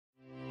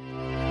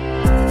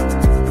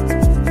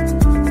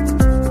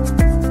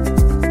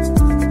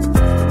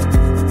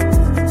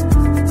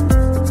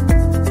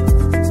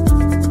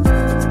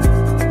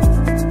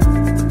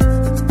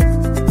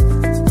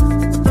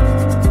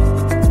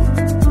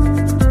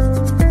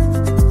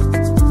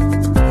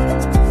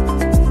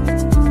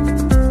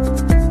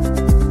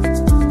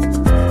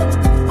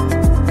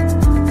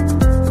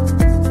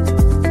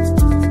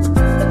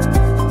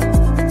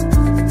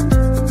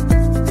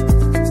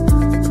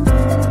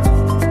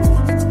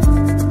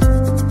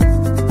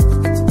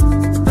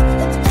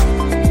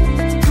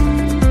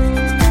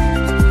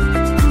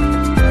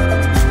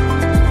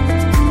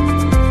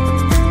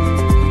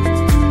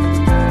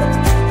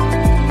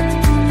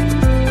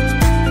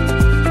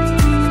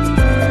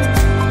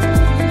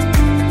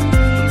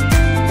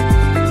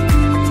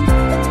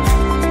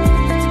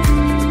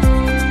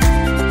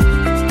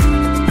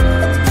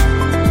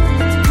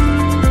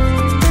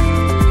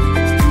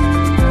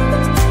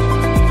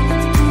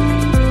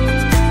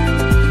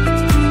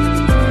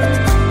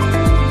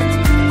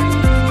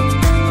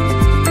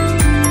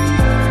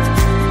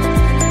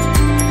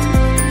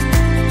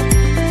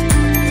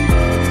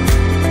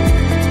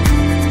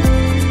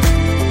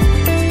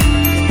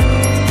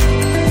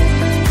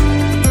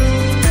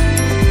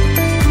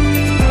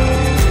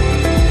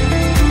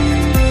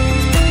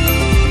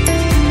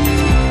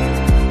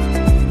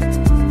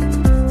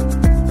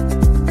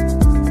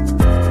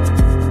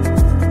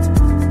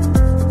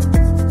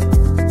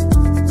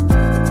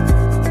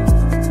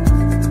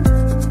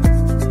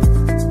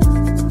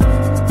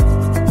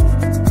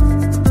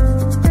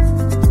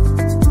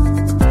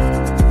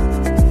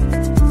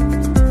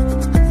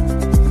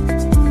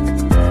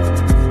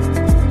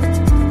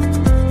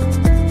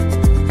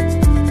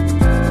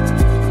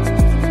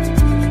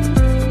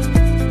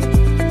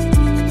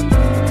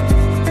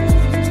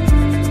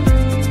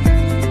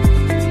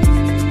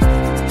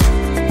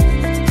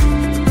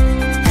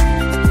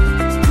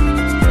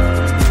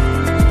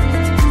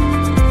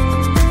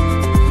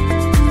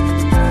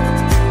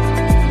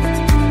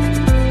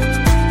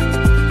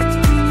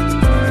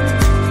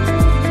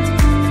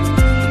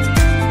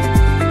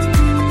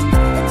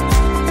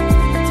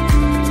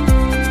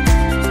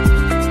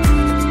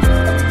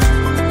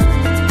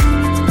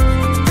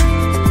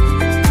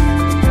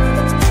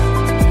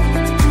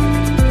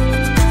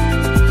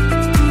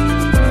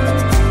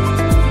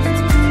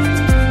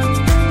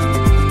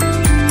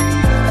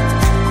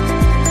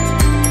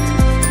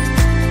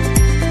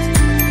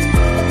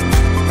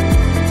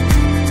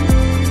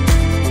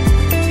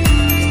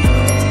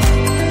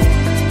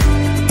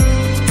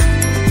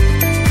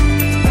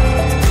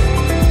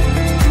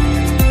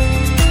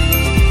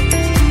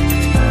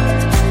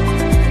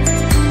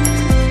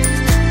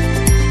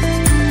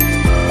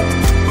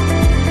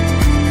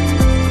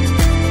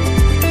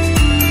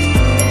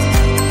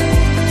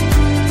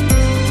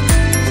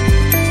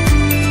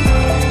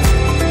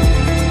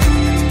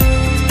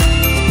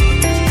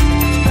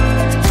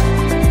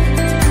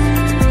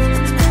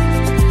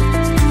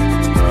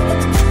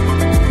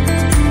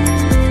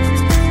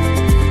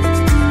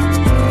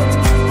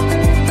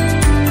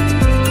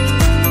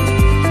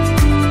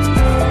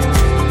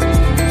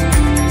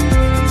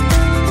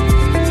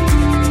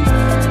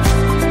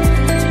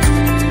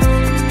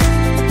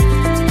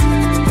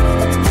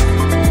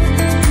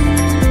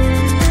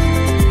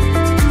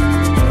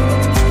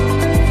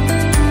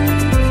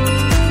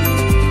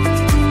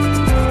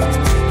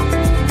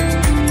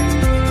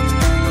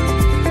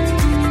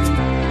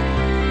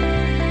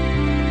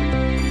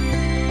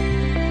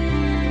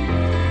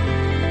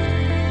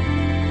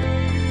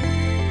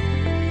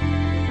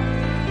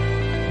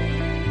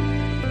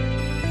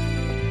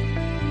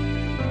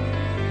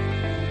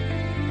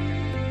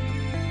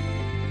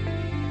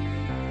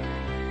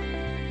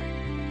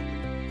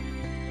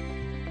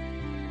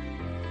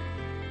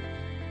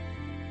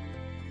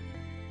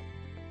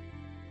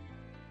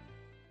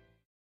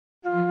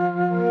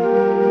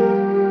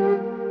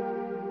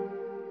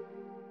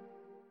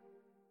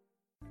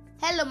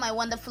my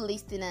wonderful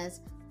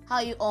listeners. How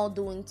are you all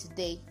doing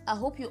today? I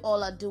hope you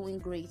all are doing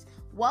great.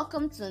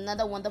 Welcome to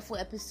another wonderful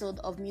episode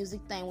of Music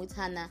Time with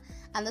Hannah.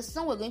 And the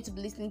song we're going to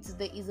be listening to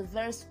today is a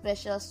very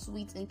special,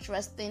 sweet,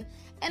 interesting,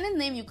 any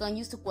name you can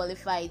use to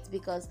qualify it,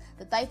 because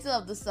the title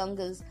of the song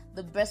is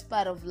The Best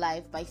Part of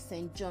Life by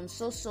St. John.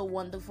 So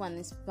wonderful and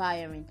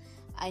inspiring.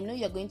 I know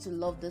you're going to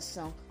love this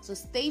song. So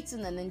stay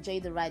tuned and enjoy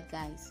the ride,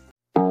 guys.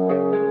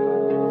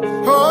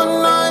 All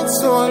night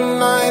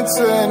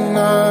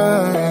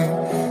tonight.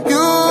 You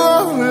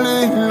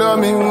only love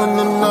me when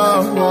I'm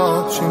not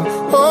watching.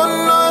 All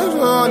night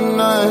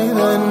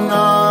and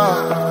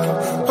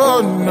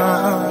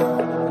night.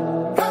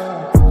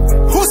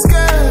 Who's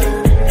scared?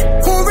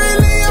 Who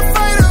really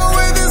afraid of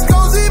where this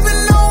goes? Even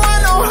though I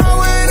know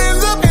how it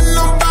ends up and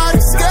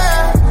nobody's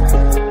scared.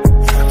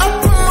 I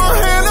put my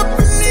hand up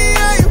in the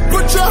air, you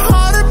put your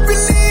heart up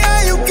in the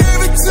air. You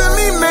gave it to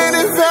me, made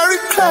it very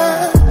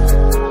clear.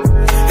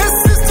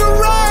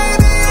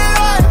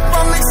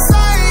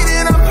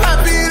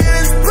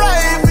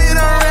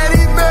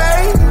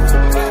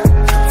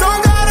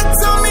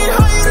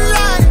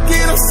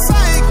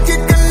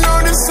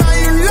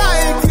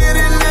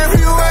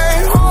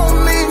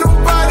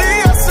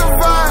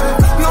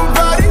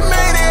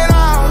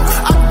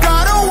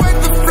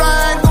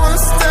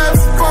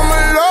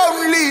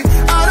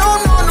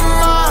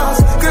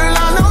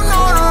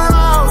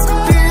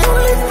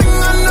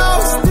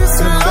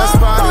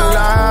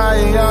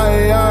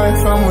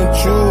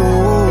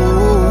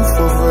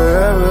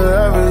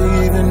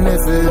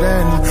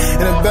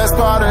 Best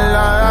part of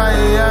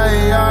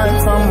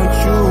life, I'm with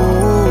you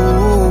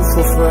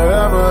for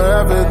forever,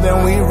 ever, then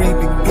we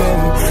re-begin.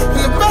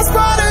 And the best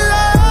part of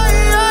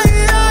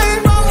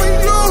life, I'm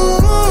with you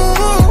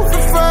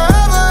for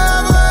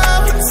forever,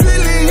 ever,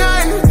 till the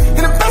end.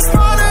 And the best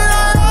part of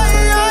life,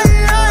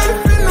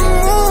 in the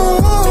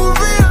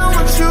movie, I'm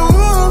with you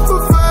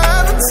for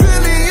forever, till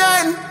the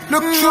end.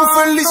 Look,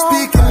 truthfully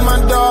speaking, my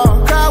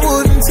dog, I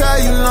wouldn't tell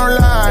you no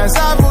lies. I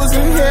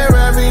wasn't here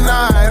every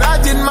night, I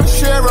did my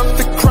share of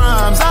the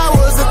crimes. I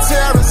was a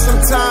terror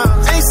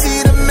sometimes, ain't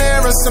see the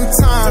mirror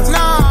sometimes.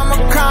 Now I'm a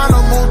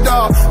carnival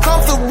dog,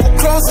 comfortable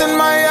closing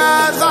my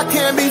eyes. I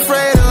can't be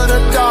afraid of the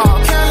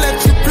dark, can't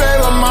let you play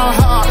with my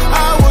heart.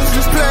 I was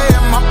just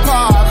playing my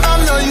part,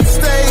 I know you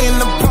stay in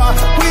the park.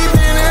 We've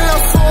been in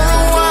love for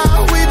a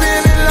while, we've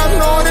been in love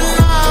more than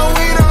now.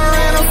 We done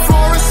ran up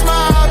for a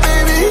smile,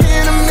 baby,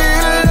 in the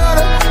middle of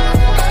the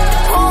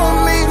hold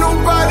me,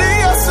 nobody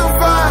else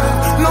survived,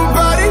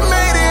 nobody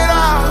made it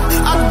out.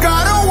 I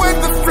gotta wave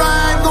the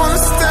flag on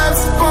the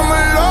steps, but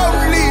I'm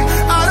lonely.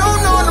 I don't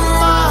know the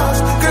miles,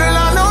 girl,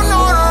 I don't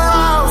know the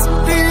routes.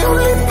 The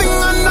only thing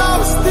I know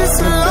is this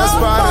love. The best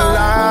part of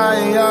life,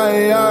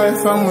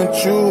 I'm with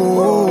you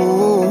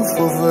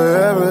for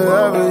forever,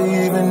 ever,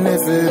 even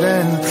if it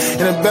ends.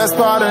 And the best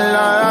part of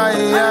life,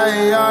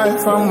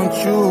 I'm with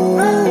you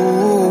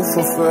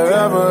for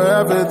forever,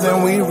 ever,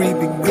 then we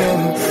re-begin.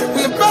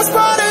 And the best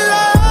part of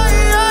life,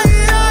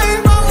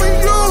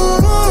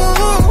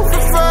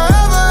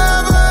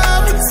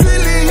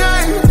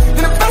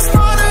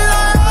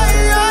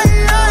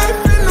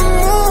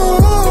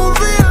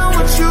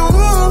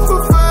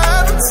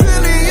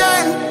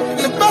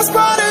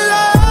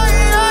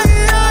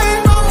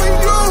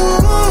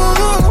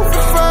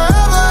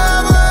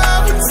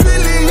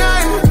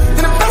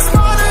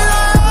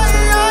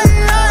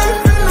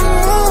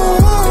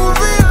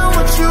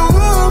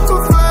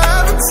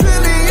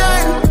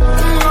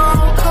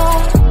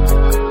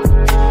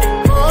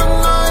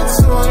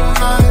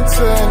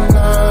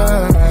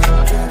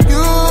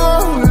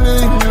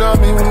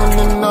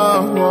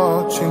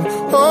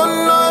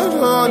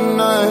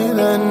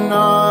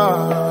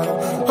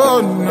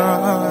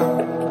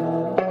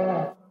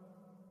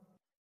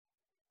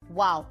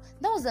 Wow,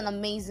 that was an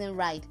amazing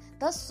ride.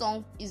 That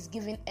song is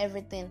giving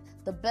everything.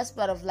 The Best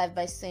Part of Life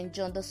by St.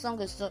 John. The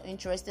song is so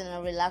interesting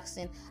and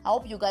relaxing. I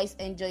hope you guys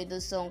enjoyed the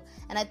song,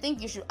 and I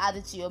think you should add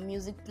it to your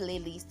music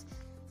playlist.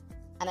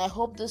 And I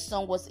hope this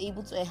song was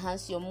able to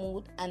enhance your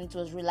mood and it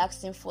was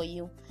relaxing for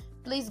you.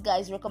 Please,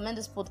 guys, recommend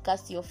this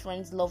podcast to your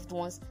friends, loved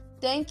ones.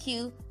 Thank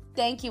you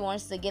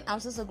once again. I'm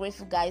so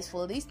grateful, guys,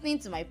 for listening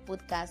to my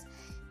podcast.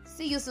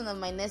 See you soon on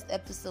my next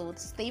episode.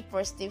 Stay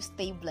positive,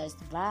 stay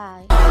blessed.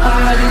 Bye.